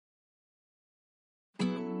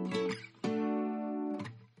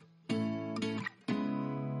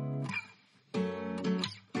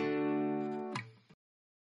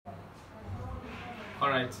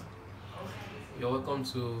Alright, you're welcome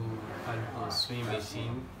to a swing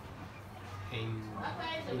machine. In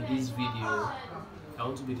this video, I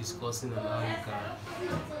want to be discussing on how you can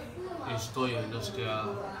install your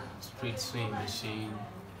industrial split swing machine,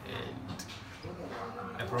 and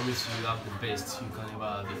I promise you have the best you can ever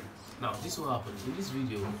have it. Now, this will happen. In this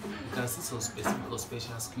video, you can see some specific or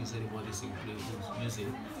special skills anybody's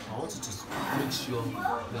using. I want you to make sure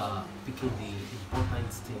you are picking the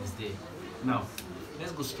important things there. Now,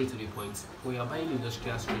 let's go straight to the point. When you're buying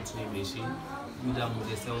industrial split swing machine, with a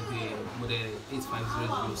model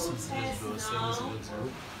 8500, 600,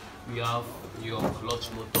 700, you have your clutch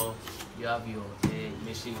motor, you have your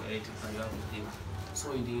machine head, and you have the tape.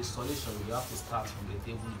 So in the installation, you have to start from the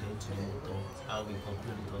table then to the motor, and we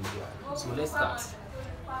conclude it on there. So let's start.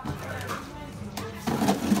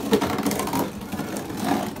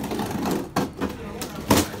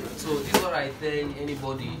 So this is what I tell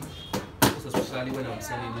anybody, especially when I'm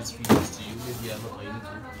sending these videos to you. Maybe you're not on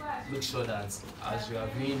YouTube. Make sure that as you are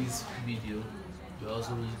viewing this video, you're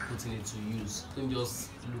also putting it to use. Don't just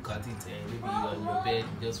look at it and maybe you're on your bed,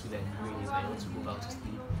 you just feel like doing it and you want to go back to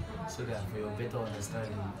sleep. So that for your better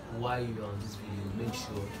understanding why you are on this video, make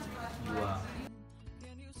sure you are.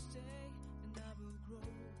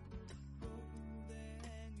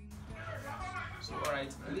 So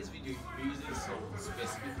alright, in this video you're using some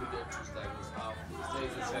specific video tools that you have.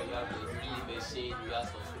 Instead you have the drilling machine, you have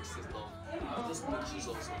some fixing stuff. I'll just make use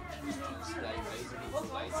of some tools that you are using to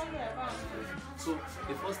light. So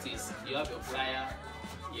the first is you have your plier,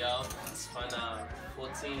 you have spanner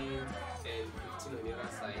 14 and 15 on the other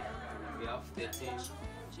side, you have 13,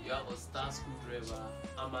 you have a star screwdriver,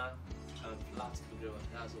 hammer and flat screwdriver.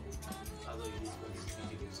 That's all you need for this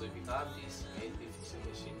video. So if you have this, you can fix your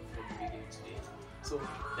machine from the beginning today. So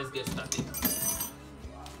let's get started.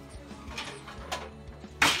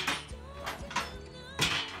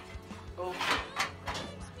 Oh,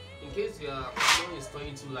 in case you are not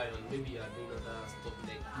installing two lions, maybe you are doing other stuff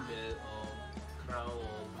like Emel or crown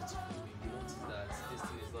or beautiful, you notice that this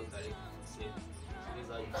thing is not directly fixing. So this is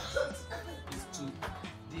how you fix it. It's two.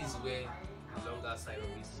 This is where the longer side of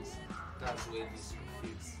it is. That's where this will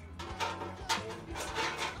fix.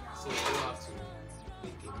 So you don't have to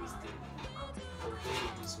make a mistake. Obey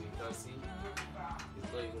it this way. You can see it's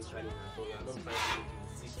not even trying at all. You are not trying to make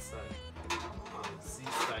a zig sign.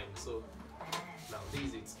 So now this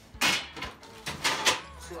is it.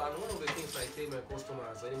 So and one of the things I tell my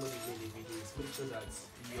customers, anybody doing the video, is make sure that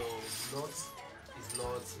your knot is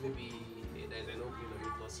not, maybe there's an opening of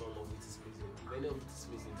it or some of it is missing. If any of it is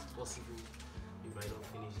missing, it's possible you might not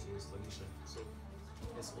finish the installation. So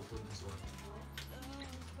let's open this one.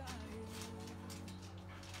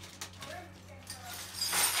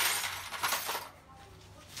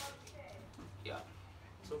 Yeah,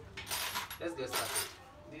 so let's get started.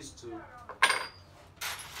 These two.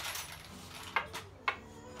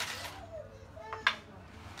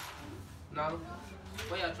 Now,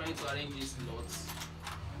 when you are trying to arrange these knots,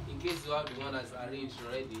 in case you have the one that's arranged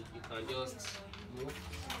already, you can just move.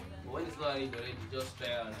 But when it's not arranged already, just try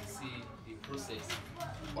and see the process.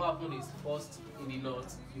 What happens is, first in the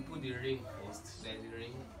knot, you put the ring first. There's the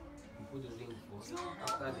ring. You put the ring first.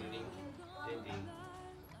 After the ring, then the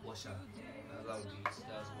washer. That's how it is.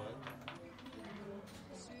 That's one.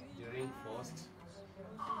 The ring first,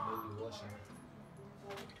 then the washer.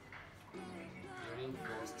 The ring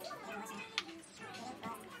first.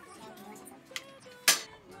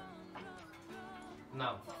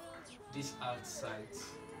 Now, this outside,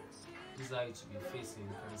 this is how it should be facing.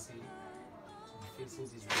 You can see it should be facing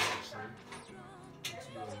this direction into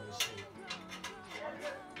your machine.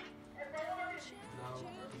 Now,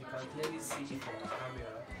 you can clearly see it from the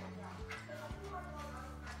camera.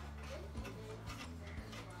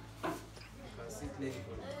 You can see clearly you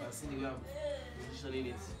can see the way I'm positioning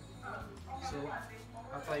it. So,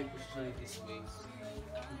 after you position it this way, you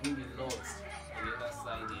bring the knot on the other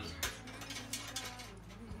side here.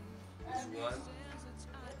 This one,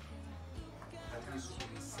 and this will be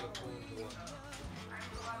the second one.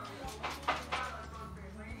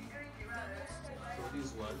 So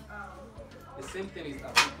this one, the same thing is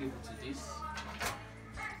applicable to this.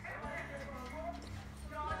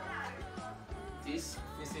 This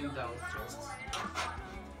facing down first.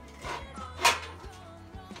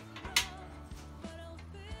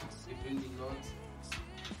 You bring the knot.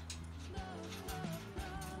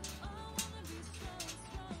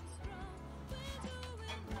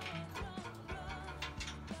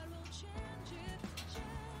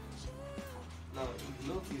 Now, if you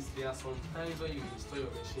notice, there are some times when you install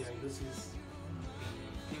your machine and you notice the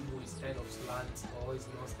cable is kind of slant or is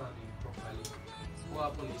not standing properly.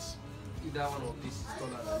 What happens is either one of these is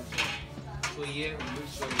taller than each other. So here we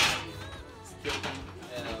make sure you have a steady,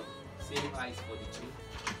 same height for the two.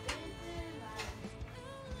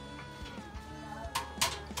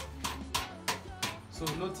 So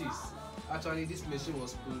notice, actually this machine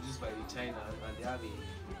was produced by the China, and they have a,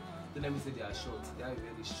 don't let me say they are short, they have a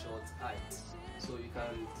very short height. So you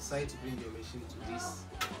can decide to bring your machine to this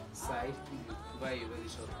side if you buy a very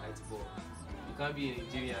short height, but you can't be a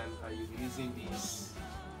Nigerian and you'll be using this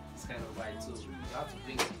kind of height. So you have to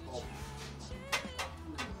bring it up.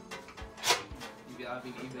 If you're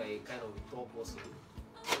a kind of a tall person,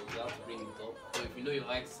 you have to bring it up. So if you know your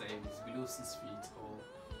height size is below 6 feet or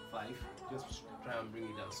 5, just try and bring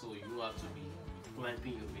it down so you don't have to be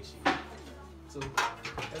clamping your machine. So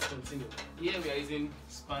let's continue. Here we are using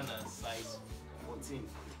spanner size 14.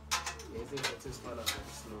 We are using 14 spanner for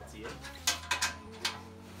this knot here.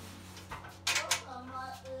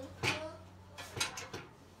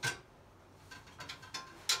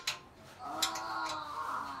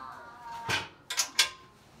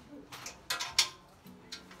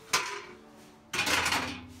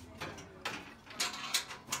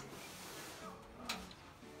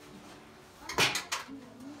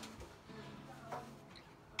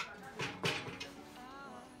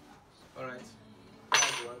 Alright,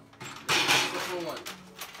 that's one. Second one.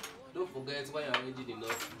 Don't forget when you're ready the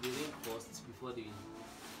knot, the ring first before the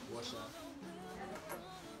washer.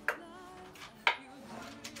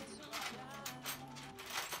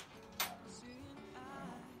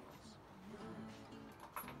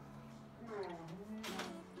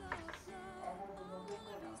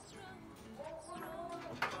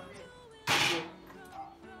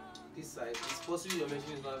 This side, it's possible your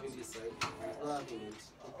machine is not having this side, it's not having it,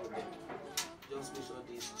 no problem. Just make sure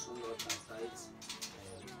these two knots are tight.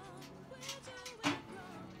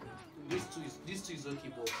 This two is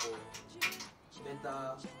okay, but for better,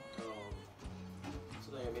 so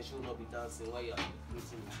that your machine will not be dancing while you are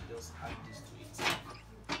operating it, just add this to it.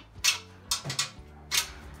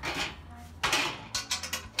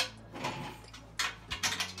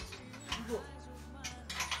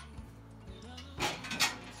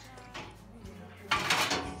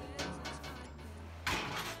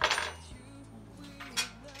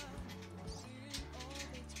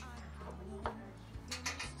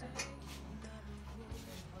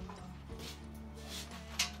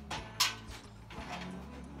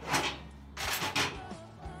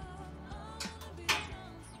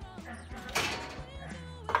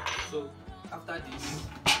 So after this,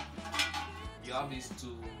 you have these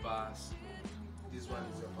two bars. This one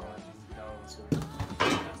is up and this is down. So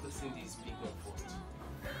you have to sing this big one first.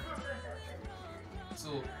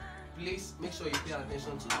 So please make sure you pay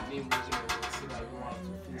attention to the name movement so that you don't have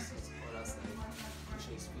to face it on the other side. Make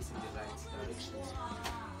sure it's facing the right direction.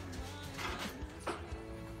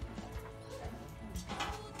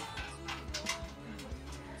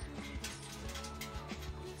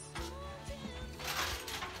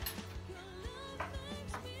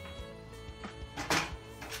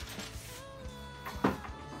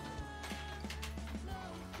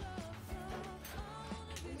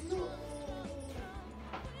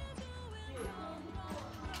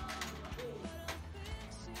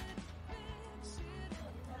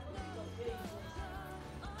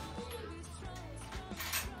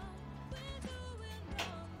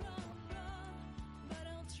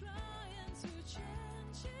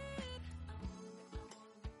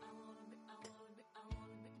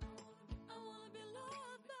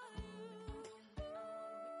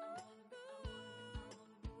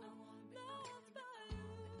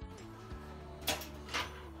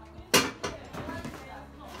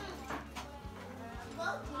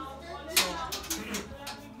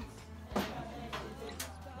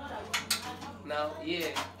 Now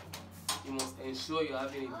here, you must ensure you're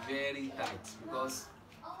having it very tight, because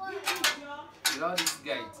without this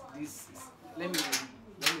guide, this is, let me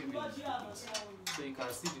really do it so you can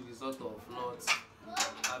see the result of not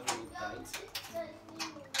having it tight.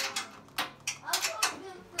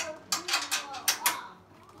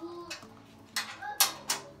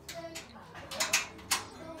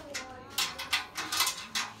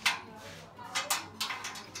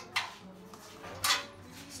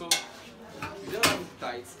 So if you don't have it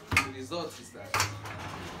tight, the result is that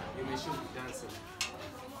your machine will be dancing.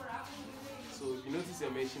 So if you notice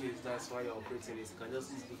your machine is dancing while you're operating it, you can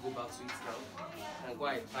just easily go back to it now and go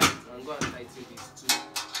and tighten these two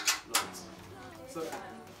knots. So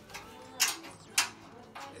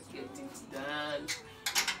let's get it done.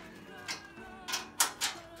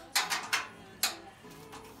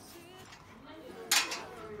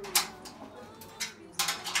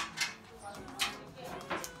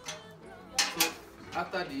 So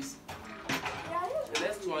after this,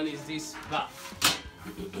 next one is this bar.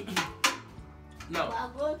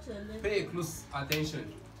 Now, pay close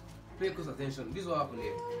attention. Pay close attention. This is what happened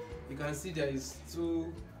here. You can see there is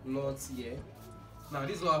 2 knots here. Now,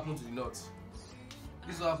 this is what happened to the knot.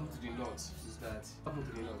 This is what happened to the knot. Is that happened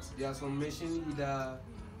to the knot? There are some machine either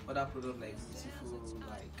other products like beautiful,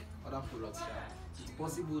 like other products that it's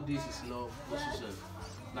possible this is not position.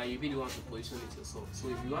 Now you be the one to position it yourself. So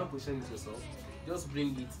if you want to position it yourself, just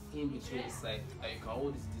bring it in between the side and you can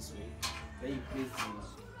hold it this way. Then you place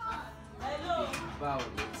the bar on it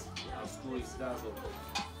and screw it. That's all.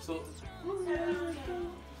 So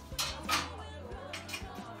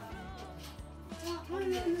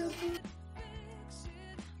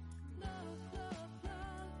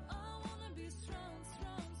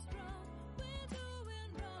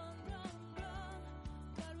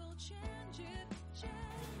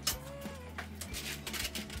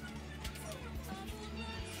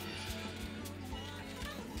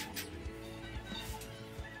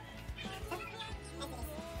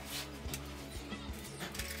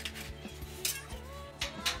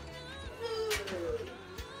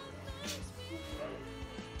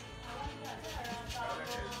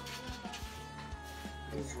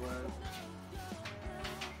this one.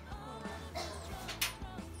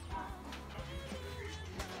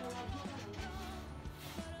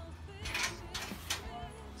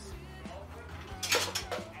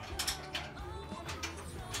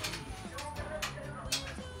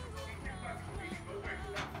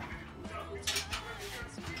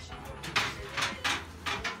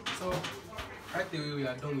 So right away we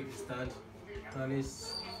are done with the stand, and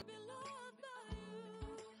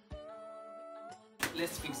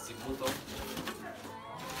let's fix the motor.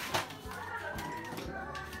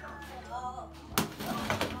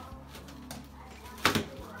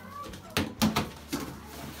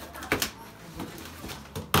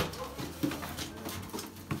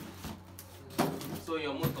 So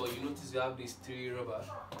your motor, you notice you have these 3 rubber.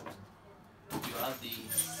 You have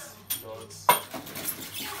these nuts.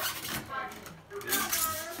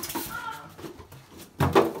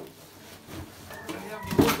 And you have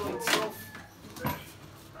the motor itself.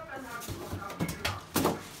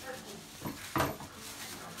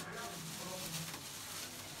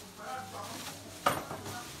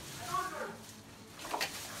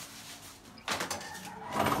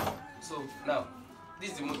 So now, this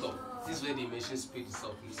is the motor. This is where the machine speed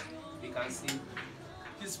itself is. You can see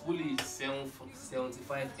this pulley is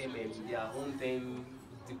 75 mm. Their own 10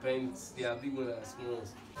 depends. They are big ones and small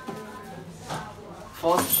ones.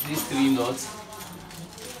 First, these 3 knots.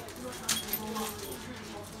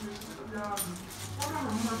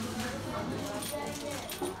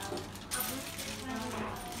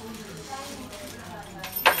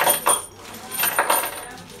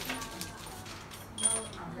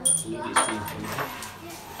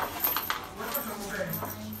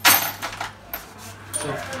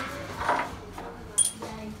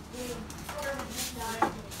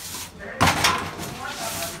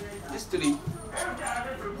 These 3.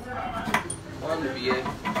 One will be here,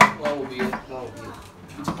 one will be here, one will be here.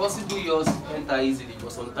 It's possible yours enter easily,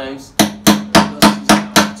 but sometimes just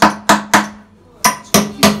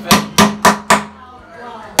use it out. So it's firm.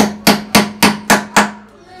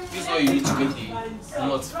 This is what you need to make the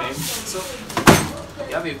knot firm. So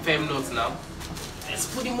you have a firm knot now. Let's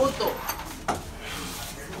put the motor.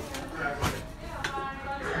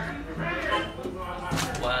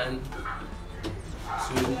 One,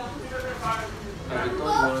 2, and the third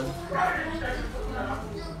one.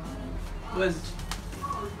 Where's it?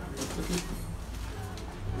 Okay.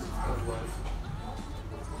 Third one.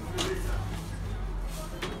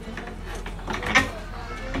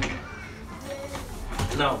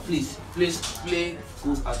 Now, please play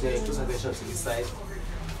close attention to the side.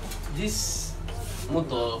 This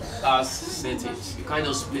motor has settings. You can't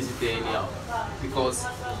just place it there anyhow because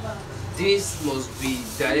this must be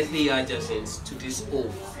directly adjacent to this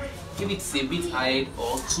hole. If it's a bit ahead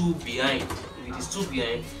or too behind, if it is too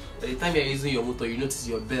behind, by the time you're using your motor, you notice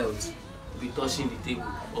your belt will be touching the table,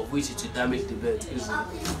 of which it will damage the belt easily.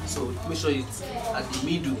 So make sure it's at the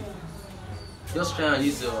middle. Just try and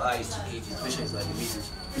use your eyes to gauge it. Make sure it's at the middle.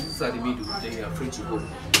 If it's at the middle, then you're free to go.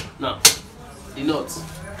 Now, the nuts.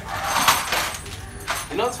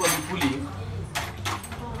 The nuts for the pulley,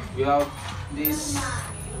 we have this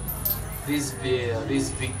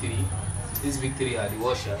big 3. These big 3 are the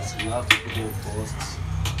washers. So you have to put them first.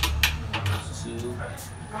 2, 3.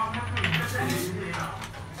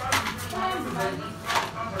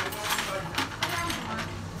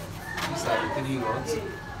 These are the 3 nuts.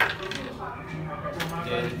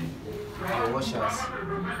 Then your washers.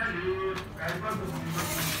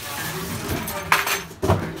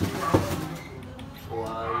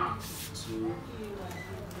 1,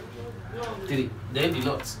 2, 3. Then the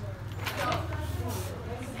knot.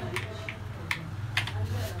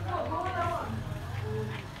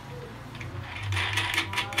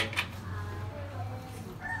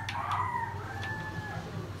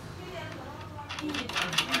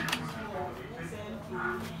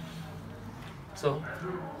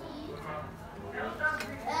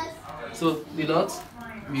 So the knot,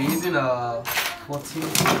 we're using a 14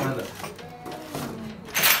 spanner.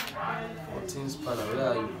 14 spanner, where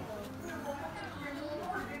are you?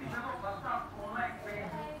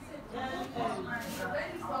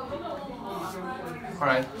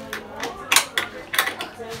 Alright.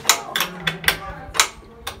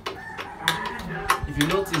 If you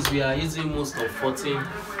notice, we are using most of 14.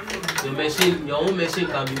 Your own machine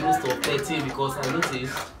can be most of 13 because I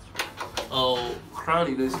noticed Crown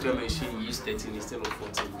industrial machine use 13 instead of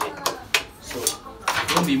 14. Yeah. So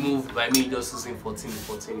don't be moved by me just using 14.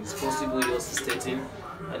 It's possible yours is 13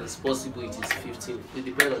 and it's possible it is 15. It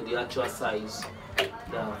depends on the actual size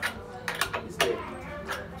that is there.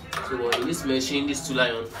 So in this machine, this tool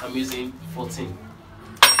iron, I'm using 14.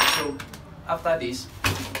 So after this,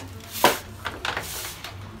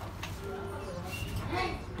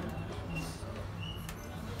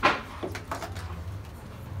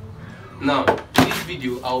 now in this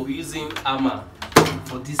video I'll be using hammer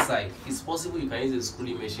for this side. It's possible you can use a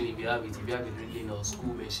schooling machine if you have it. If you have a drilling or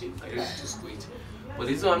school machine, you can use it to school it. But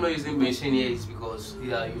the reason I'm not using machine here is because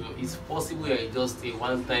it's possible you're just a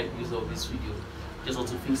one-time use of this video. Just want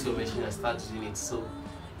to fix your machine and start using it. So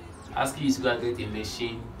asking you to go and get a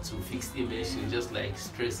machine to fix the machine just like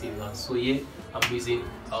stressing you out. So here I'm using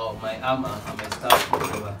my hammer and my star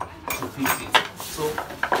screwdriver to fix it. So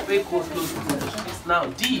very close to this. Now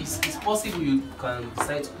this is possible you can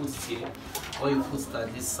decide to put it here or you put it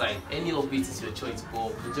at this side. Any of it is your choice,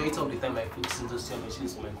 but majority of the time I fix industrial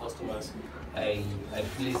machines for my customers, I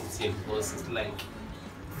place it here because it's like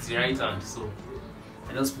it's the right hand. So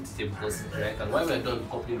I just put it here because it's the right hand. While we're done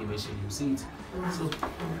coupling the machine, you see it. So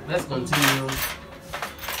let's continue.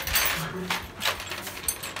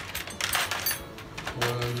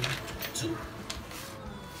 1, 2.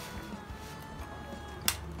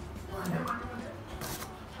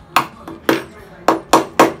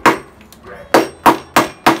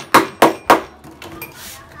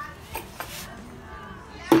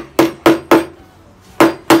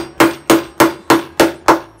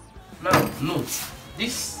 Now note,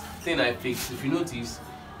 this thing I fixed, if you notice,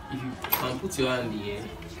 if you can put your hand here,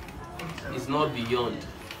 it's not beyond.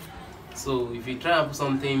 So if you try and put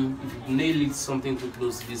something, if you nail it something too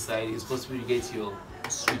close to this side, it's possible to get your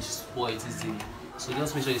switch spoiled easily. So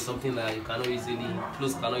just make sure it's something that you cannot easily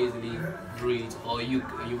cannot easily draw it, or you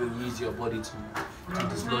will use your body to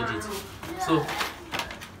dislodge it. So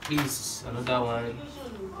this another one.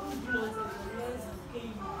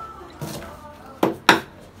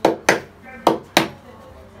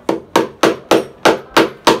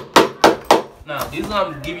 Now, the reason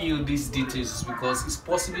I'm giving you these details is because it's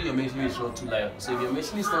possible your machine is not too lion. So if your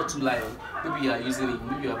machine is not too lion, maybe you are using it,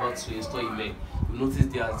 maybe you're about to install Emel, you notice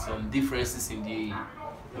there are some differences in the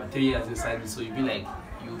materials inside it, so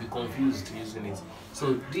you'll be confused using it.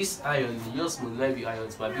 So this iron, you just modify the iron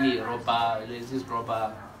to be a rubber, this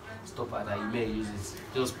rubber stopper that Emel uses.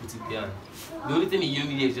 Just put it there. The only thing you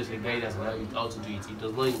need here is just a guidance on how to do it. It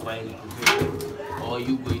does not require any profession or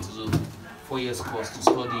you going to 4 years course to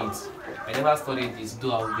study it. I never studied this,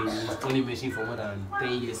 though I've been installing machine for more than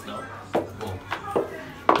 10 years now. But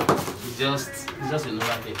it's just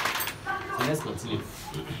another thing. So let's continue.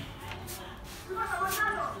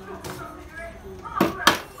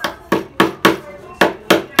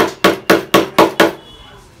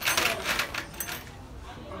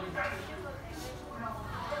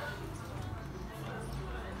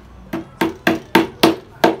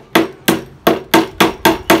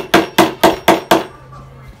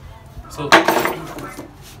 So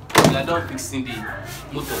we are done fixing the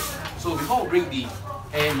motor. So before we bring the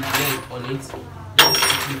end leg on it, let's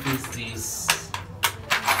quickly fix this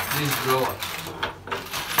drawer.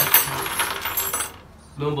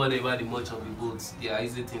 Don't bother about the much of the bolts. They are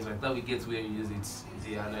easy things. By the time we get where you use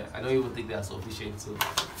it, I don't even think they are sufficient. So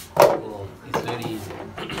it's very easy.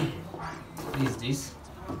 This.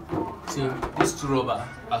 So these two rubber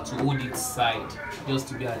are to hold it side, just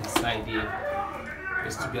to be at the side here.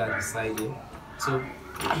 So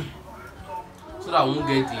that I won't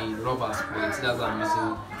get the rubber spoiled, that's why I'm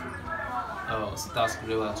using star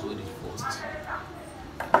screwdriver to hold it first.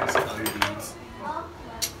 This can be it.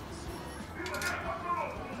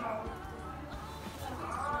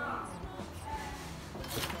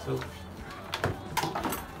 So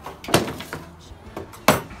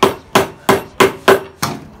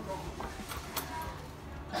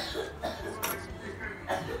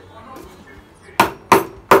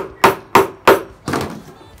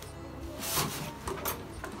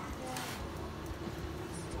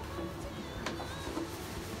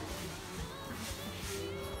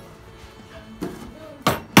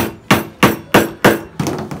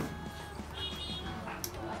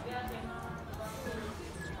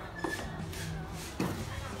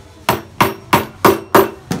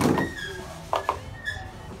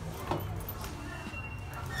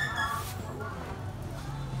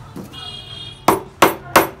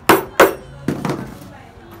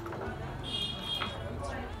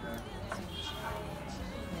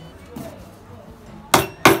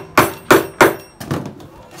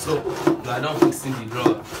So we are done fixing the drawer.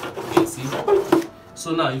 You can see.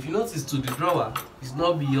 So now if you notice to the drawer, it's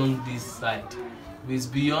not beyond this side. If it's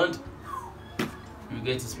beyond, you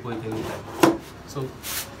get to spoil it anytime. So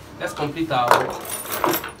let's complete our work.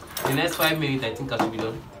 The next 5 minutes I think I should be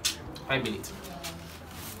done. 5 minutes.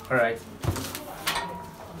 Alright.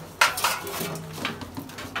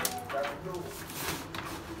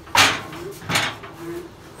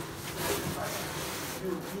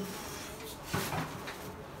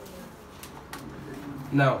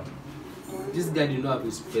 Now, this guy did not have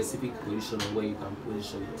a specific position on where you can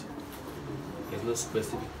position it. There's no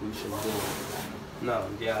specific position there. Now,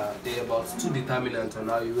 there are about 2 determinants on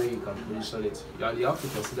where you can position it. And you have to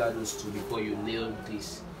consider those 2 before you nail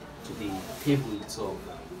this to the table itself.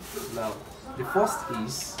 Now, the first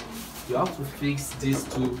is you have to fix these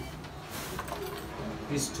two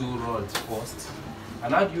rods first.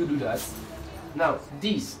 And how do you do that? Now,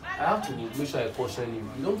 this I have to make sure I caution you.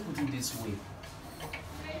 You don't put it this way.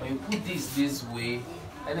 When you put this way,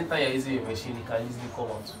 anytime you're using a machine, it can easily come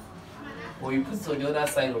out. When you put it on the other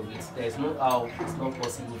side of it, there is no how it's not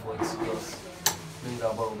possible for it to just bring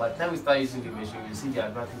about. By the time we start using the machine, you see the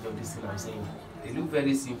advantage of this thing I'm saying. They look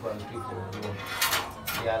very simple and straightforward.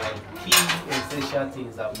 They are like key essential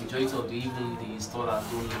things that majority of even the installers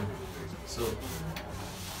don't know. So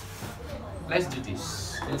let's do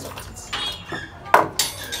this. Let's put it.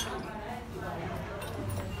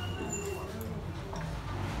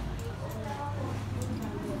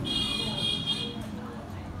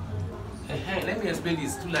 Let me explain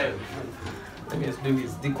this. Let me explain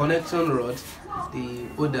this. The connection rod, the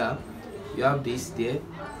holder, you have this there.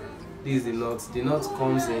 This is the nut. The nut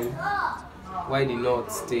comes in while the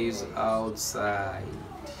nut stays outside.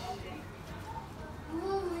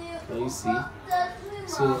 Can you see?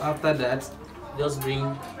 So after that, just bring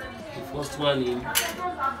the first one in, and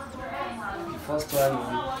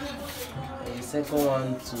the second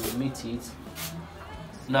one to meet it.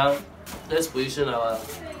 Now let's position our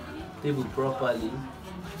table properly.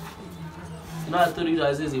 Now I told you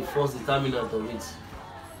that this is the first determinant of it.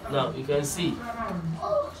 Now you can see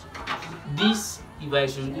this. If I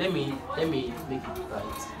should let me make it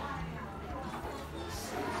right.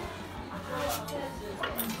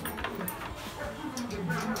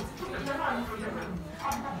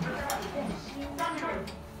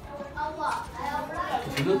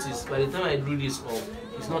 If you notice, by the time I do this up,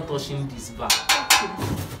 it's not touching this bar.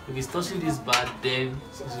 If it's touching this bar, then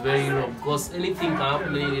it's very wrong, because anything can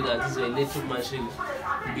happen anyway that this is an electric machine.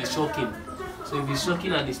 It will be shocking. So if it's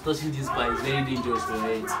shocking and it's touching this bar, it's very dangerous for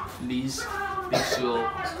it. Please make sure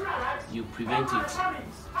you prevent it.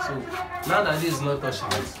 So now that this is not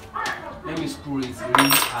touching it, let me screw it really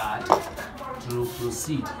hard to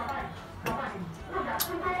proceed.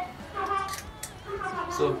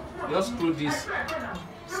 So just screw this,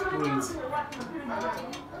 screw it.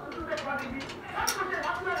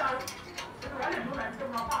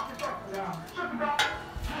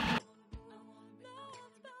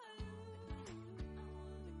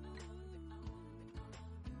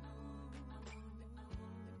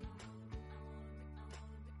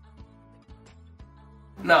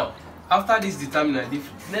 Now, after this determinant, the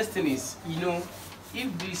next thing is,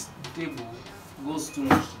 if this table goes too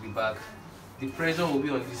much to the back, the pressure will be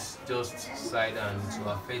on this just side and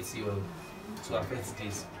to affect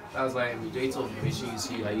this. That's why majority of the machine you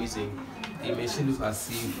see you are using, the machine looks as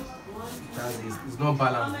if it's not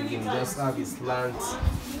balanced again, it just have a slant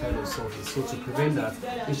kind of surface. So to prevent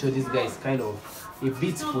that, make sure this guy is kind of a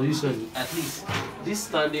bit positioned. At least this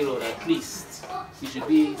standing rod, at least it should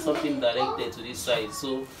be something directed to this side,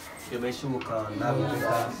 so your machine can have a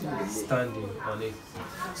better standing on it.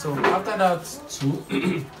 So after that too,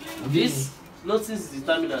 this, notice the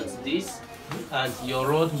determinants, this and your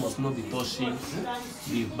rod must not be touching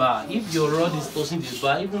the bar. If your rod is touching the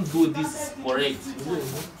bar, even though this is correct,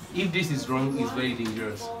 if this is wrong, it's very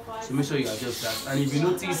dangerous. So make sure you adjust that. And if you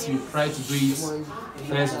notice you try to do it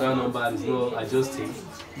thanks to that number and it's not adjusting,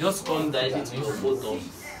 just come directly to your bottom.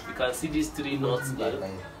 You can see these 3 knots there.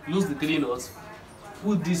 Lose the 3 knots,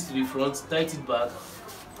 put this to the front, tighten it back,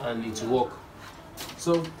 and it will work.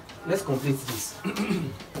 So let's complete this.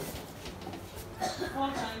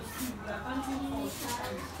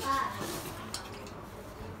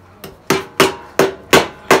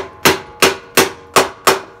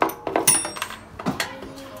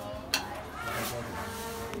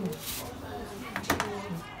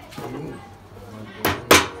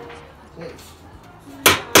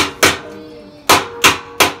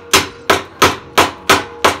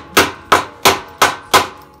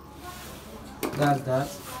 That's that.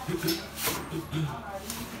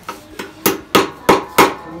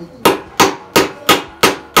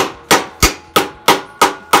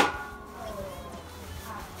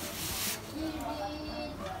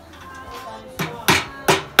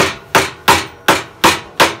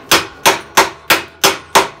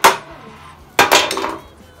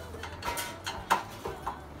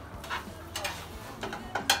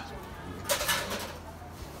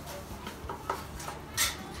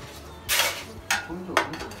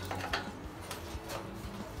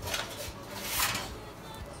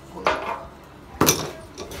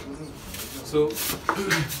 So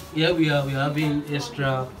here we are having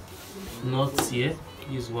extra nuts here.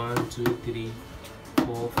 Is 1, 2, 3,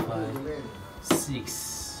 4, 5,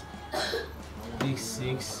 6. Big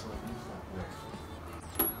 6.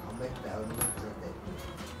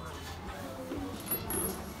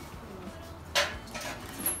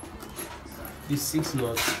 These 6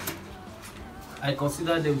 nuts, I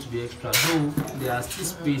consider them to be extra, though there are still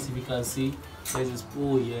space. If you can see, there's a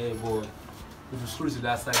spool here, but if you screw to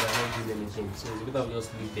that side, they are not doing anything. So it's better we just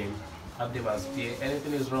leave them, have them as spare.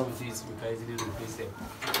 Anything is wrong with it, we can easily replace them.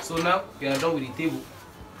 So now we are done with the table.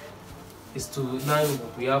 It's to now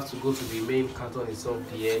we have to go to the main carton itself,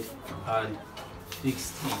 the head, and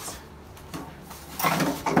fix it.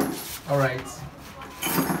 Alright.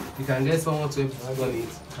 You can get someone to help you turn it.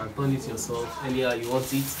 You can turn it yourself anyhow you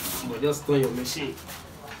want it, but just turn your machine.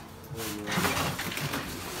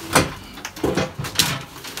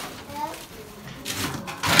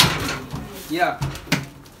 Yeah,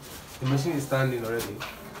 the machine is standing already.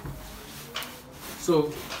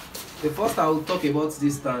 So the first I will talk about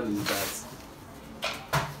this stand is that,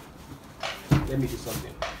 let me do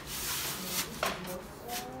something.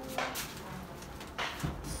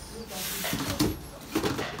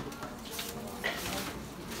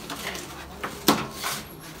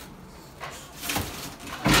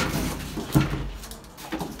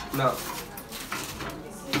 Now,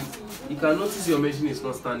 you can notice your machine is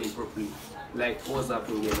not standing properly. Like what's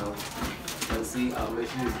happening here now. You can see our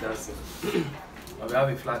machine is dancing. And we have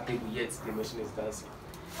a flat table, yet the machine is dancing.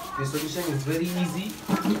 The solution is very easy.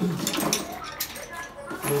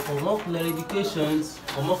 So for more clarifications,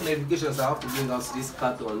 I have to bring out this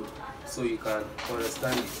carton so you can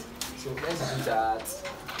understand it. So let's do that.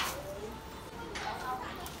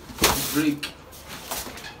 Break.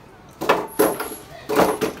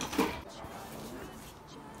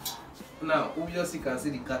 Now, obviously you can see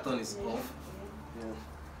the carton is off.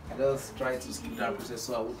 I just try to skip that process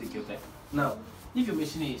so I won't take your time. Now, if your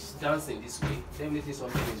machine is dancing this way, definitely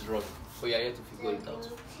something is wrong. But you are here to figure it out.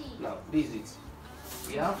 Now, this is it.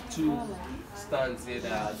 We have 2 stands here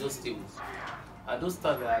that are adjustable. And those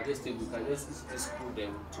stands that are adjustable, you can just easily screw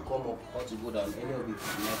them to come up or to go down. Any of it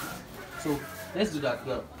is left. So let's do that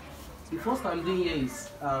now. The first I'm doing here is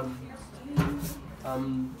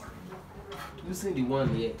using the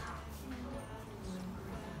one here.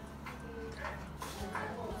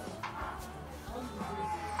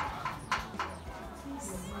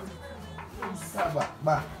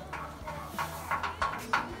 Ba.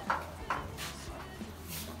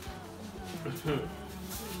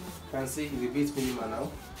 Can see it's a bit minimal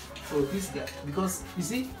now. So this guy, because you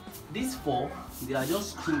see these 4, they are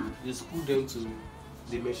just screwed. They screw them to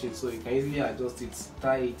the machine, so you can easily adjust it,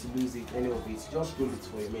 tie it, lose it, any of it. Just screw it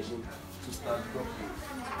for your machine to start properly.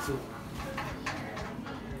 So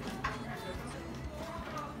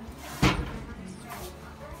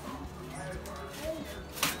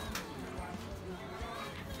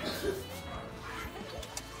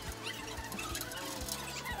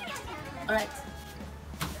alright.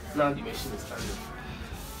 Now the machine is standing.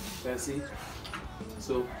 You can see.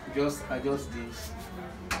 So just adjust this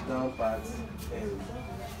down part and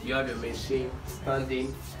you have your machine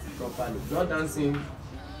standing properly. Not dancing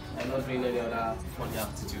and not doing any other funny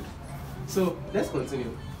attitude. So let's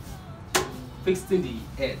continue. Fixing the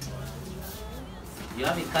head. You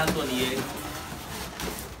have a carton here.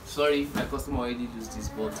 Sorry, my customer already used this,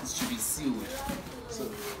 but it should be sealed. So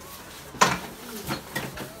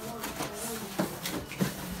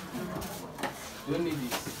you don't need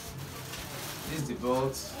this. This is the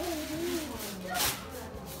belt.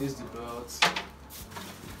 This is the belt.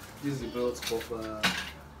 This is the belt cover.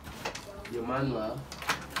 Your manual.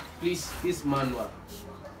 Please, this manual.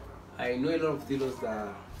 I know a lot of tailors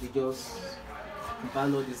that they just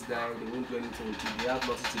abandon this guy, they won't do anything with it, they have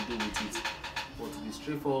nothing to do with it. But to be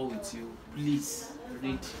straightforward with you, please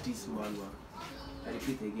read this manual. I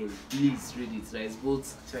repeat again, please read it. There is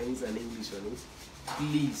both Chinese and English on it.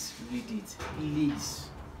 Please read it. Please,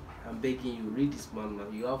 I'm begging you, read this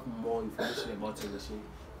manual. You have more information about your machine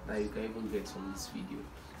than you can even get from this video.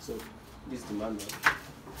 So this is the manual.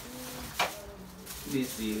 This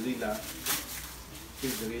is the reeler.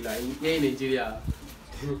 This is the reeler. Here in Nigeria,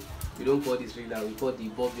 we don't call this reeler, we call the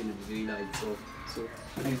bobbin of the reeler itself. So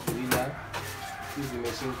this is the reeler. This is the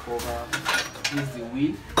machine cover. This is the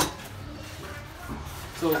wheel.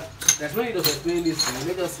 So there's no need of explaining this thing.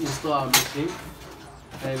 Let us install our machine,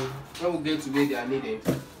 and when we get to where they are needed,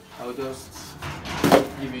 I will just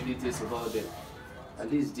give you details about them.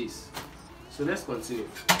 And this is this. So let's continue.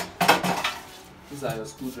 These are your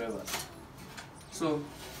screwdrivers. So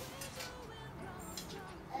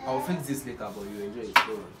I'll fix this later, but you enjoy it.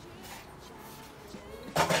 Go on.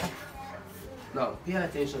 Now pay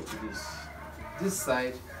attention to this. This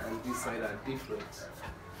side and this side are different.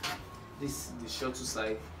 This is the shuttle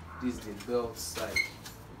side, this is the belt side.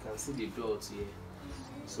 You can see the belt here.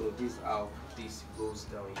 So this how this goes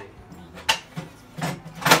down here.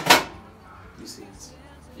 You see it.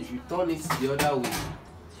 If you turn it the other way,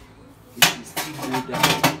 it will still go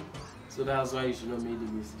down. So that's why you should not make the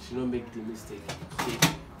mistake. You should not make the mistake. Okay.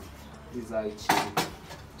 This is how it changes.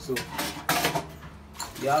 So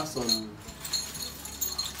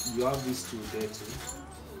you have these two there too.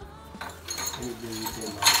 Let me bring it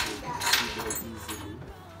them out so you can see them easily.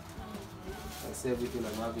 I see everything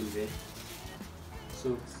I'm having there.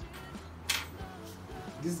 So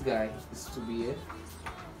this guy is to be here.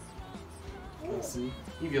 You can see.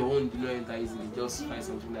 If your own do not enter easily, just find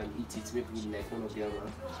something and eat it. Make it like one of the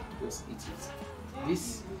other. Just eat it.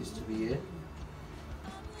 This is to be here.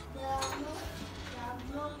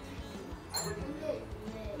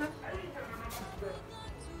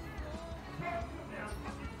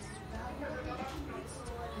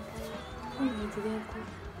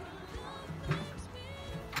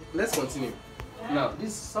 Let's continue. Now,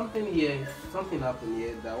 this something happened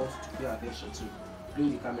here that I want you to pay attention to.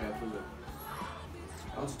 Bring the camera closer.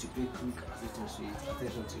 I want you to pay quick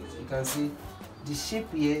attention to it. You can see the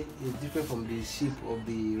shape here is different from the shape of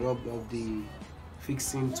the rub of the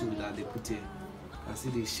fixing tool that they put here. You can see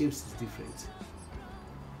the shapes is different.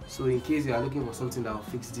 So in case you are looking for something that will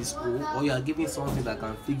fix this hole, or you are giving something that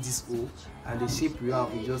can fix this hole, and the shape you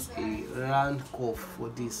have is just a round curve for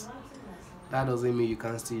this, that doesn't mean you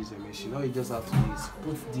can't still use the machine. All you just have to do is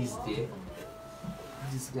put this there,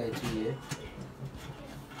 this guy to here.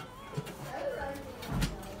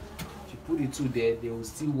 If you put the two there, they will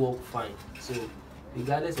still work fine. So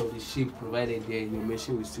regardless of the shape provided there, your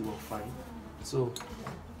machine will still work fine. So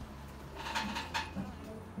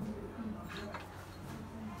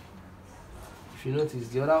if you notice,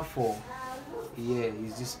 the other four here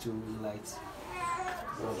is these two light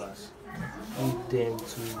rubbers. Put them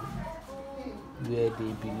to where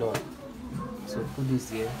they belong. So put this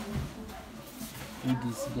here. Put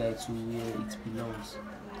this guy to where it belongs.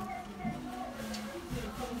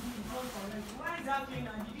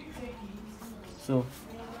 So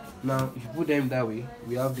now if you put them that way,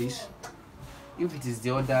 we have this. If it is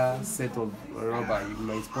the other set of rubber, you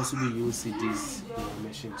might possibly you will see this in your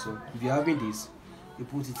machine. So if you're having this, you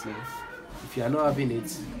put it here. If you are not having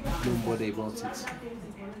it, don't bother about it.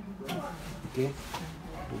 Okay?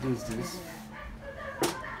 So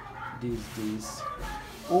this.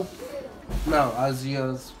 Oh, now as you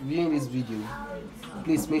are viewing this video,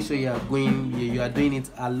 please make sure you are doing it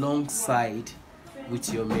alongside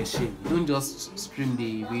with your machine. Don't just stream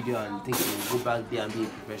the video and think you go back there and be a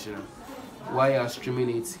professional. While you are streaming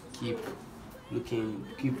it, keep doing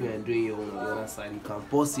your own on the other side. You can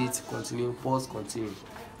pause it, continue, pause, continue,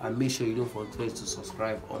 and make sure you don't forget to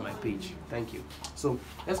subscribe on my page. Thank you. So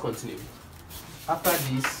let's continue. After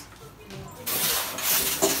this,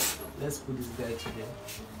 let's put this guy to them.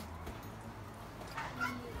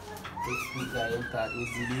 Let's put guy enter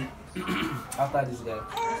easily. After this guy,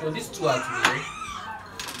 so these two are to be here.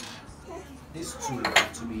 These two are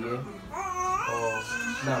to be here.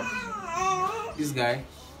 Now. This guy,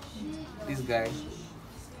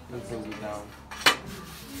 don't bring it down.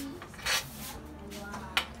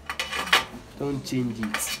 Don't change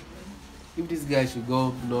it. If this guy should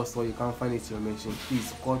go lost or you can't find it in your machine,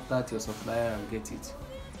 please contact your supplier and get it.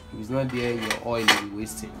 If it's not there, your oil will be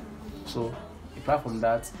wasting. So apart from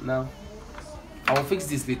that, now I will fix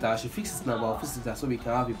this later. I should fix it now, but I'll fix it later so we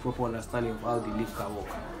can have a proper understanding of how the lift can work.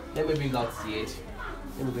 Let me bring out the edge.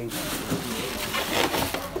 Let me bring it out.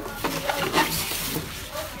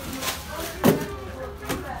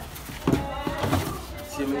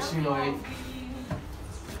 Machine oil.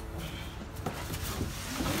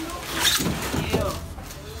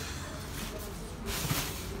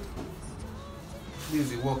 This is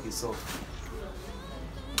the work itself.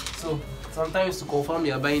 So sometimes to confirm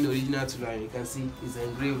you are buying the original tool, you can see it's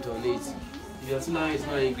engraved on it. If your tool is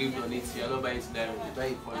not engraved on it, you are not buying tool, you buy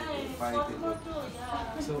it for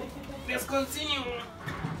it. So let's continue.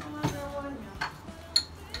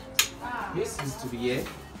 This is to be here.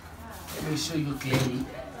 Let me show you clearly.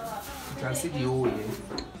 You can see the hole here.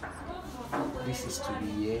 This is to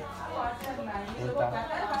be here. Enter,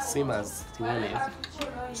 same as the one here.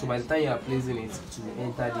 So by the time you are placing it, to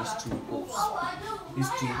enter these two holes, these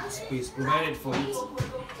two space provided for it.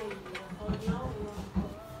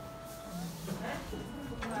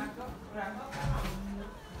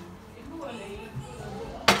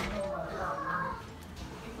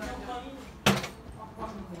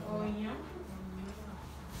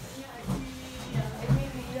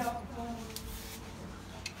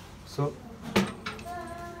 So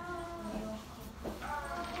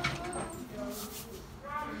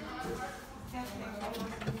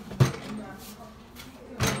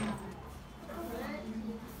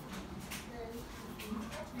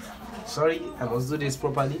sorry, I must do this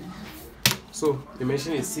properly. So the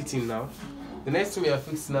machine is sitting now. The next thing we are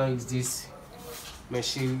fixing now is this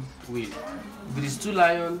machine wheel. If it is too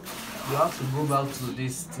lion, you have to go back to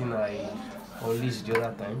this thing I unleashed the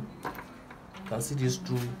other time. You can see these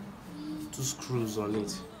two screws on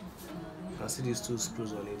it. You can see these two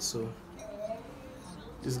screws on it. So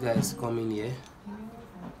this guy is coming here,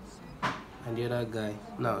 and the other guy.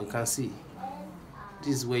 Now you can see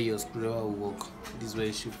this is where your screwdriver will work. This is where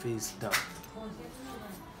it should face down.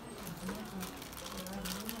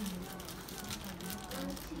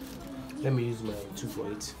 Let me use my tool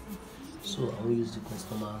for it. So I will use the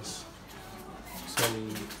customers. Sorry.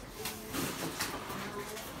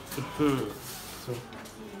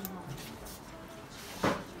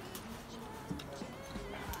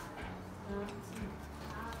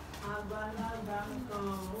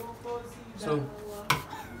 So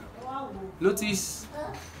notice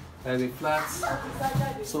there's a flat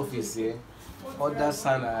surface here. Other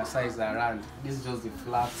sides are round. This is just the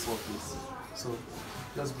flat surface. So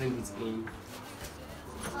just bring it in.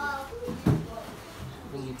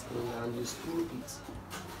 Bring it in and you screw it.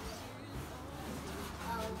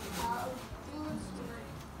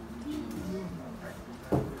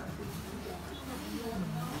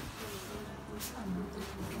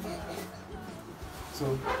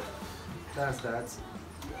 So that's that.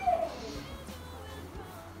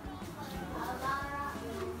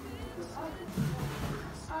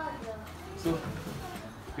 So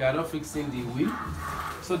we are not fixing the wheel.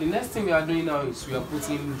 So the next thing we are doing now is we are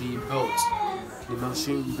putting the belt, the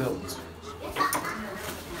machine belt.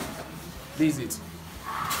 This is it.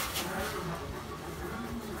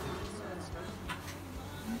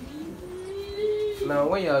 Now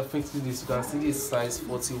when you are fixing this, you can see this size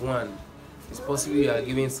 41. It's possible you are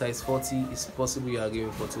giving size 40, it's possible you are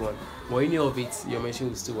giving 41. But any of it, your machine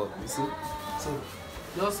will still work, you see? So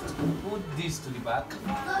just put this to the back.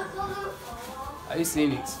 Are you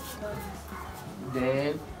seeing it?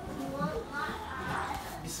 Then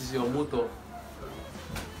this is your motor.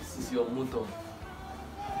 This is your motor.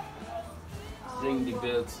 Bring the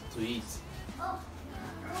belt to it.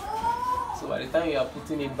 So by the time you are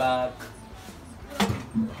putting it back,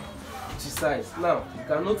 which size? Now you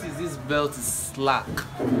can notice this belt is slack.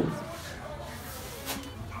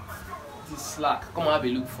 It is slack. Come have a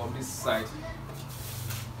look from this side.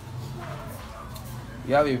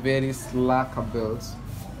 You have a very slack belt.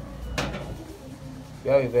 You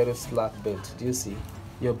have a very slack belt. Do you see?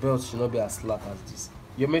 Your belt should not be as slack as this.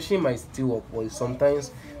 Your machine might still work, but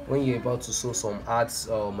sometimes when you're about to sew some hard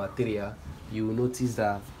material, you will notice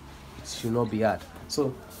that it should not be hard.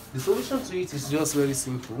 So the solution to it is just very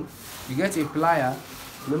simple. You get a plier.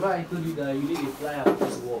 Remember I told you that you need a plier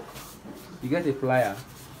to work. You get a plier.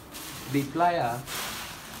 The plier,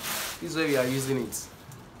 this is where we are using it.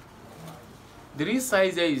 The real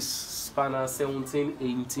size here is spanner 17,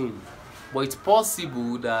 18. But it's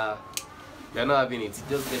possible that you're not having it.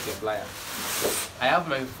 Just get a plier. I have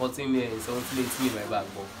my 14 here and 17, 18 in my bag,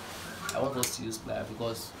 but I want us to use plier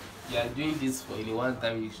because you are doing this for any one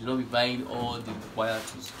time. You should not be buying all the wire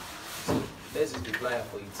tools. So let's use the plier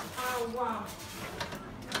for it. Oh, wow.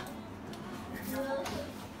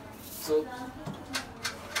 So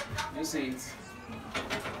you see it.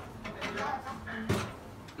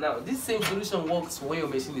 Now this same solution works when your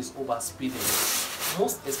machine is over speeding.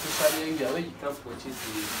 Most especially where you can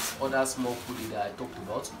purchase the other small pulley that I talked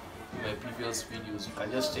about in my previous videos. You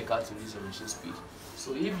can just check out to reduce your machine speed.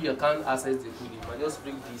 So if you can't access the pulley, you can just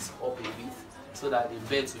bring this up a bit so that the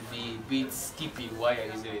belt will be a bit skipping while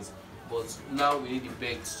you're using it. But now we need the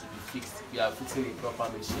belt to be fixed. We are fixing a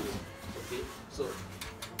proper machine. Okay, so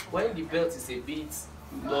when the belt is a bit,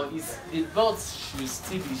 the belt should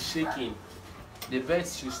still be shaking. The belt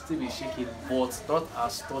should still be shaking, but not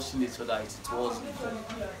as touching each other as it was before.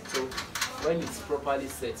 So when it's properly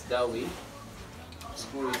set that way,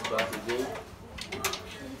 screw it back again.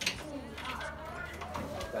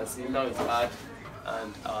 You can see now it's hard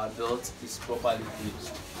and our belt is properly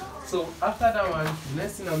fixed. So after that one, the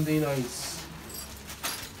next thing I'm doing now is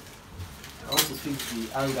I want to fix the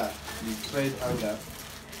hanger, the thread hanger.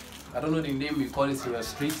 I don't know the name we call it in your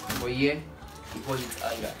street, but here we call it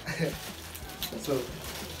hanger. So is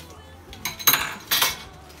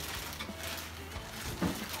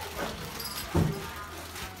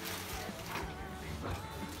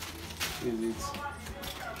it?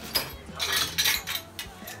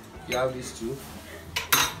 You have these two.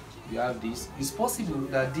 you have this. It's possible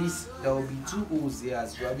that there will be 2 holes here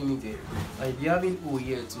as you're having it here, and if you're having hole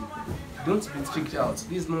here too, don't be tricked out.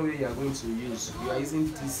 This is not where you are going to use. You are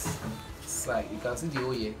using this side. You can see the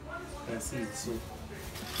hole here. You can see it. So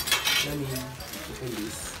let me open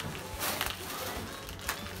this.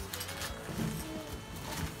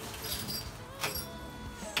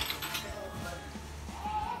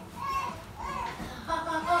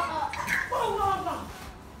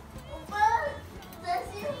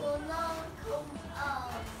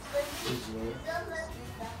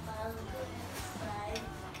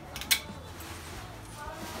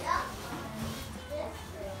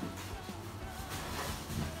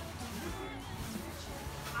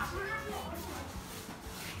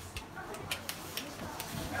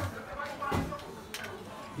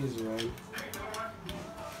 This one.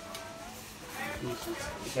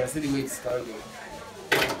 You can see the way it's standing.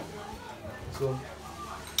 So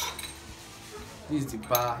this is the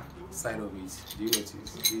bar side of it. Do you notice?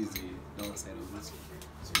 This is the down side of it.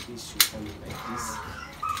 So this should come in like this.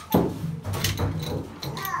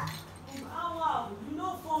 You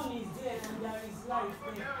know phone is there and there is life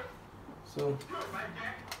there. So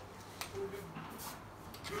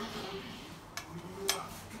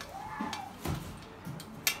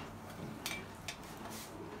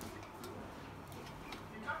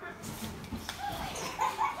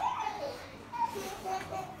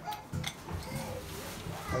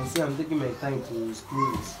and see, I'm taking my time to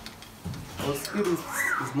screw it. But screw this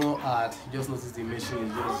is not hard. You just notice the machine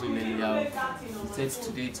is just doing anyhow. It says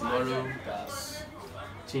today, tomorrow, that's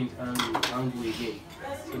change angle again.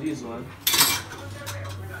 So this one.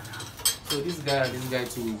 So this guy and this guy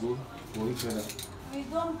too will go for each other. We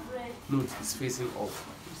don't break. No, it's facing off.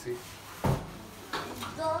 You see?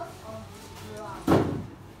 It's not on the ground.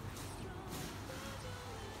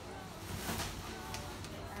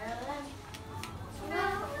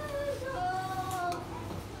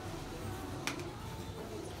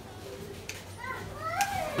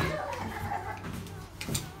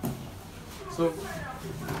 So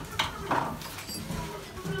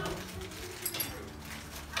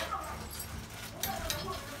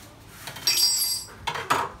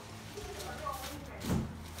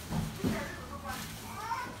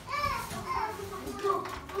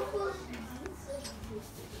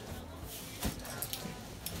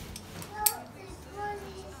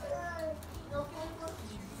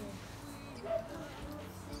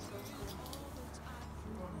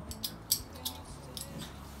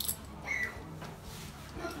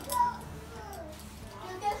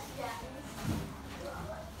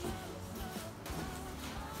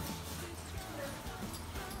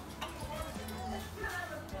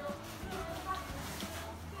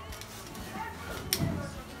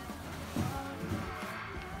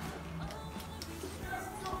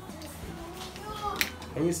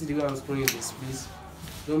can you see the way I'm screwing this, please?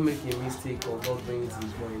 Don't make a mistake of not bringing this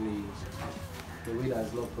one in the way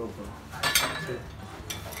that's not proper. So,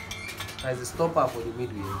 there's a stopper for the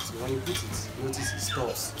midway. So when you put it, notice it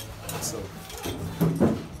stops. So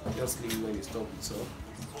just leave it when you stop it. So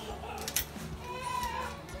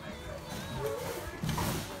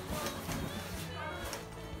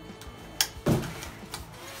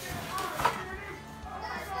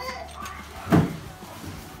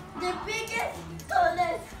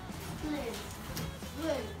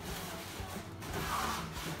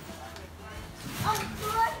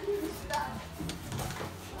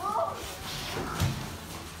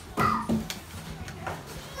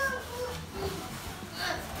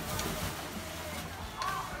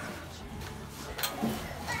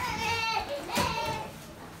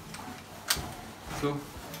So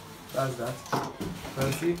that's that. You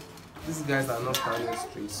can see these guys are not standing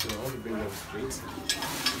straight, so I want to bring them straight.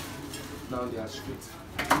 Now they are straight.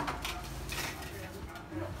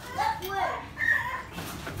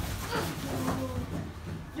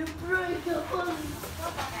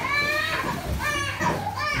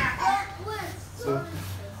 So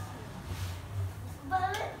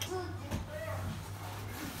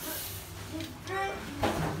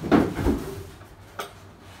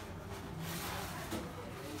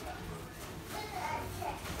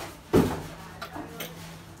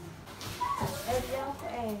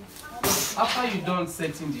after you're done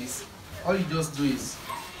setting this, all you just do is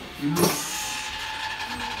you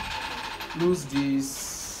lose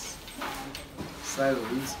this side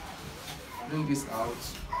of it, bring this out.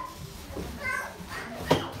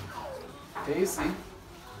 Can you see?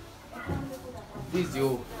 This is the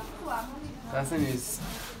hole. That thing is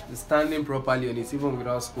standing properly on it even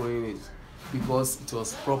without screwing it because it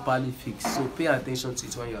was properly fixed. So pay attention to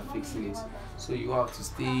it when you are fixing it. So you have to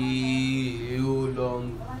stay how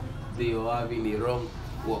long they are having a wrong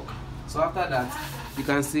work. So after that, you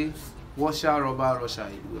can see washer, rubber,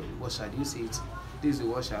 washer. Do you see it? This is the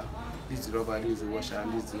washer, this is the rubber, this is the washer,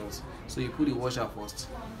 and this is the nut. So you put the washer first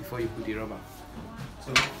before you put the rubber.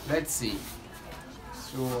 So let's see.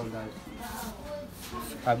 Show on that.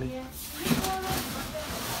 Abby.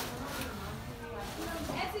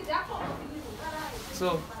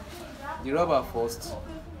 So the rubber first,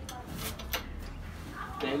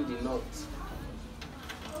 then the nut.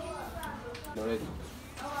 Already.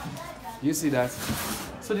 You see that?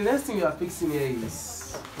 So the next thing you are fixing here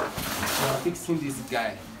is you are fixing this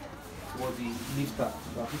guy for the lifter.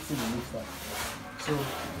 You are fixing the lifter. So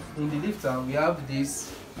in the lifter we have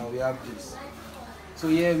this and we have this. So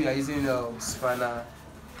here we are using spanner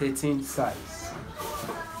 13 size.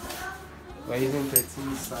 We are using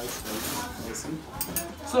 13 size for it. You see?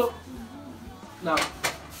 So now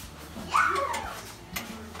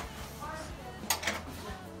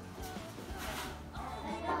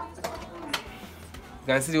you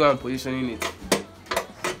can see the way I'm positioning it.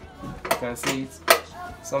 You can see it.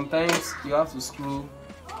 Sometimes you have to screw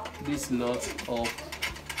this nut up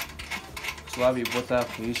to have a better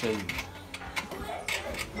positioning.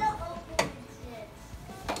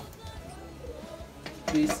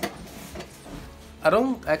 Please,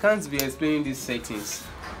 I can't be explaining these settings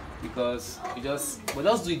because but just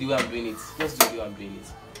do it the way I'm doing it. Just do it the way I'm doing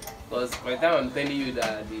it. Because by the time I'm telling you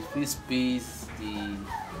that the free space, the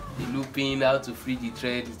looping, how to free the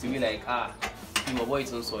thread, it's to be like, my boy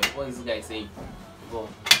is on soil. What is this guy saying? But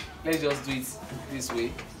let's just do it this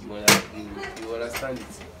way. You understand it.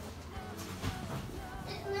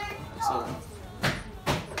 So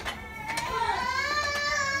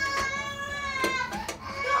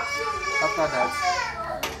after that,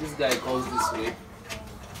 this guy goes this way.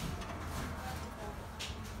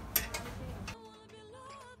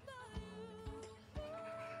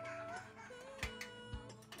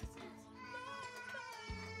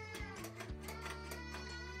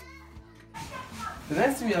 The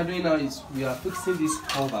next thing we are doing now is we are fixing this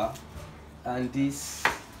cover and this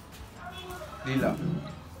leader.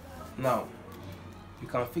 Now, you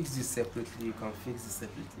can fix this separately,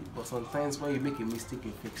 but sometimes when you make a mistake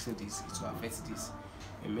in fixing this, it will affect this.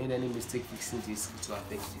 If you made any mistake fixing this, it will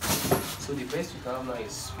affect this. So the best you can have now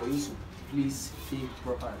is for you to please pay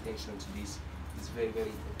proper attention to this. It's very,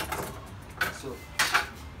 very important. So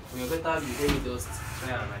for your better view, let me just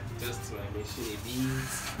try and adjust my machine a bit.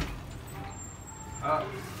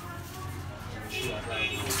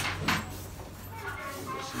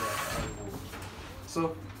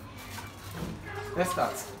 So let's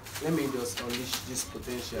start. Let me just unleash this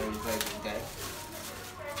potential inside this guy.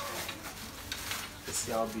 Let's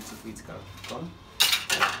see how beautiful it can become.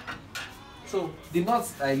 So the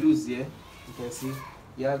nuts I lose here, you can see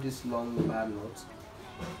you have this long bar nut.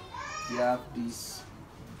 You have this,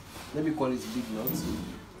 let me call it big nut.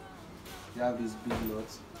 You have this big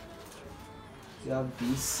nut. You have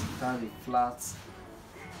this, it has a flat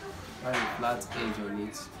edge on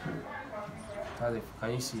it.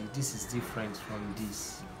 Can you see? This is different from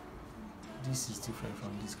this. This is different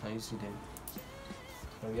from this. Can you see them?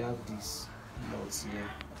 And we have these knots here.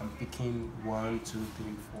 I'm picking 1, 2, 3,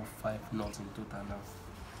 4, 5 knots in total now.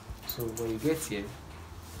 So when you get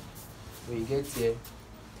here,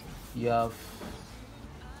 you have,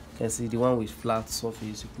 you can see the one with flat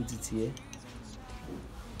surface. You put it here.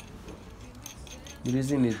 The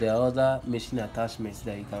reason is there are other machine attachments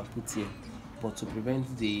that you can put here, but to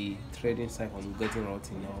prevent the threading side from getting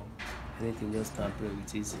rotten or anything just tamper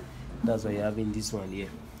with it, that's why you're having this one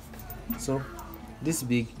here. So this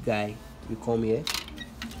big guy will come here.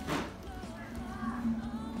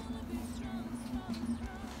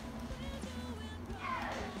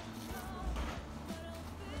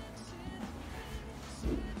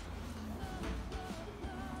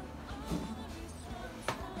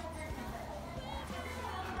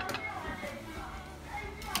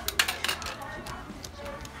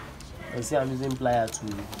 You see, I'm using plier to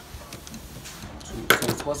so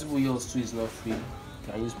it's possible yours too is not free. You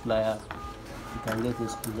can use plier. You can get a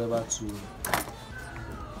screwdriver to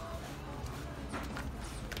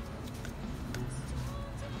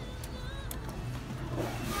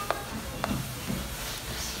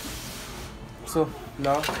so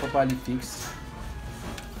now properly fixed.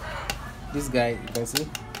 This guy, you can see.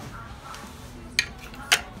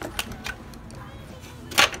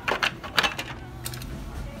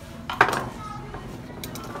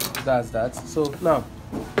 That's that. So now,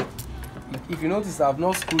 if you notice, I've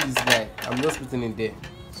not screwed this guy. I'm just putting it there.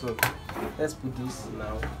 So let's put this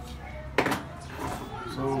now.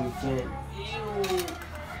 So we can.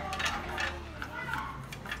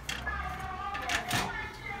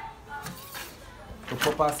 the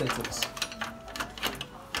proper settings.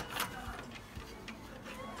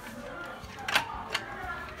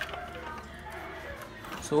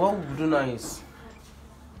 So what we will do now is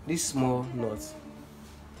this small knot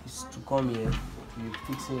is to come here. You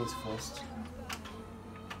fixing it first.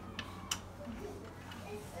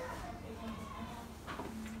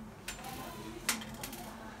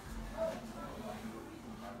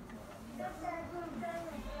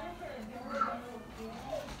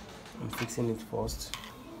 I'm fixing it first.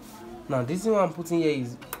 Now this thing I'm putting here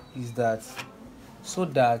is that so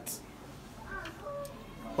that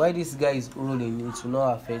while this guy is rolling, it will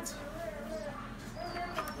not affect.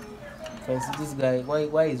 You can see this guy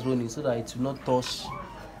why is rolling, so that it will not touch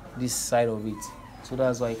this side of it. So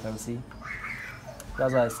that's why you can see.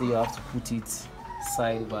 That's why I say you have to put it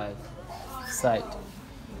side by side.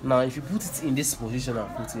 Now if you put it in this position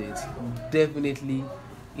and put it, definitely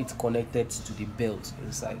it's connected to the belt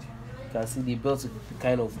inside. You can see the belt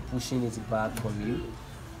kind of pushing it back from you.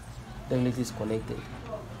 Definitely it's connected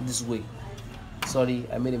this way. Sorry,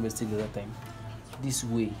 I made a mistake the other time. This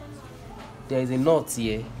way. There is a knot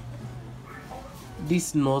here.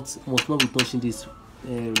 This knot must not be touching this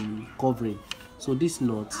covering. So this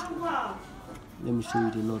knot, let me show you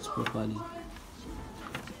the knot properly.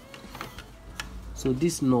 So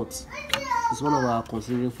this knot is one of our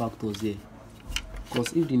considering factors here,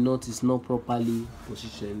 because if the knot is not properly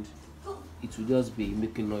positioned, it will just be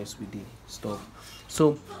making noise with the stuff.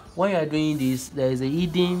 So when you are doing this, there is a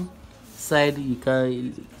hidden side. You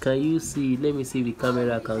can you see? Let me see if the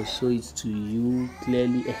camera can show it to you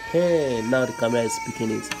clearly. Now the camera is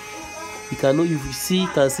picking it. You can know, if you see, you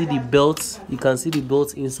can see the belt. You can see the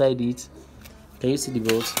belt inside it. Can you see the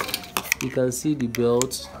belt? You can see the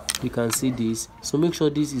belt. You can see this. So make sure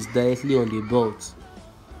this is directly on the belt.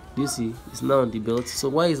 You see, it's now on the belt. So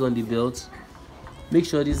while it's on the belt, make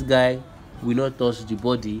sure this guy will not touch the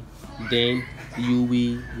body. Then you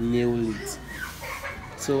will nail it.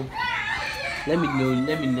 So let me nail it.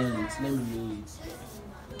 I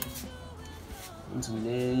want to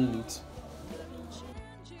nail it.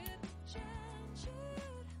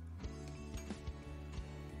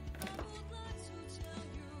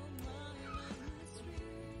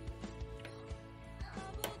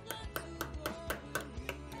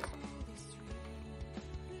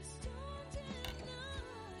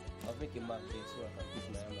 I'll make a mark there so I can put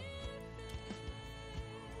my hammer.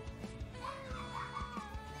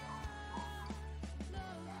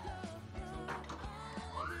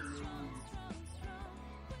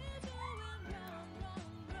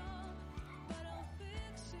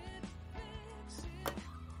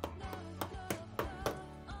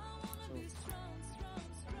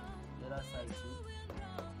 The other side too.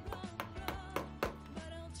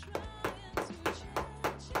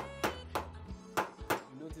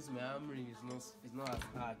 My hammering is not as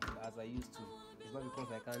hard as I used to. It's not because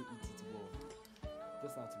I can't eat it, but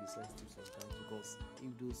just have to be sensitive sometimes, because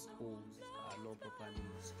if those holes are not properly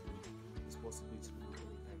screwed, it's possible to move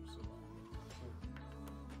anytime. So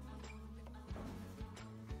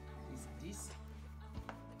is this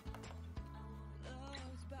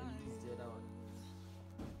and this is the other one.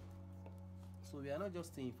 So we are not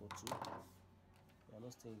just staying for two. We are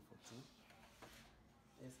not staying for two.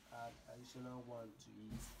 Let's add additional one to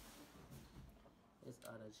it. Let's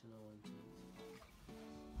add additional one to it.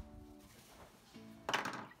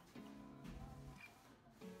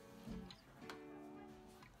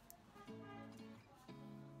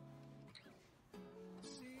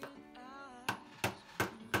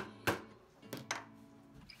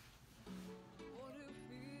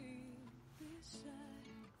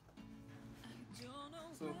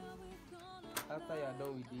 So after you are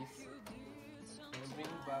done with this, then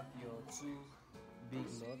bring back your two big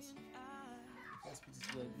knots.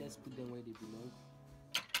 Let's put them where they belong.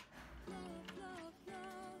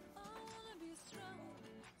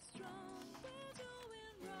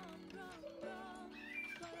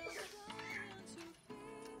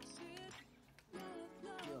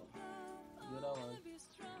 The other one.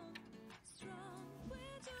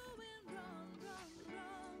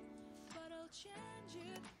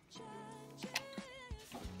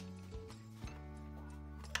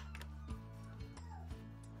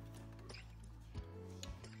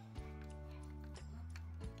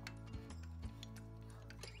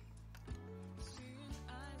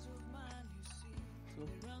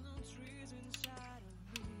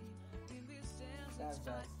 That's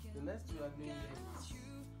that. The next you are doing is this.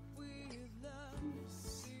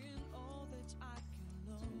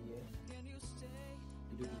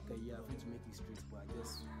 You don't look at, you are free to make it straight, but I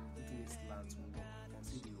just putting it slant to work. You can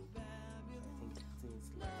see the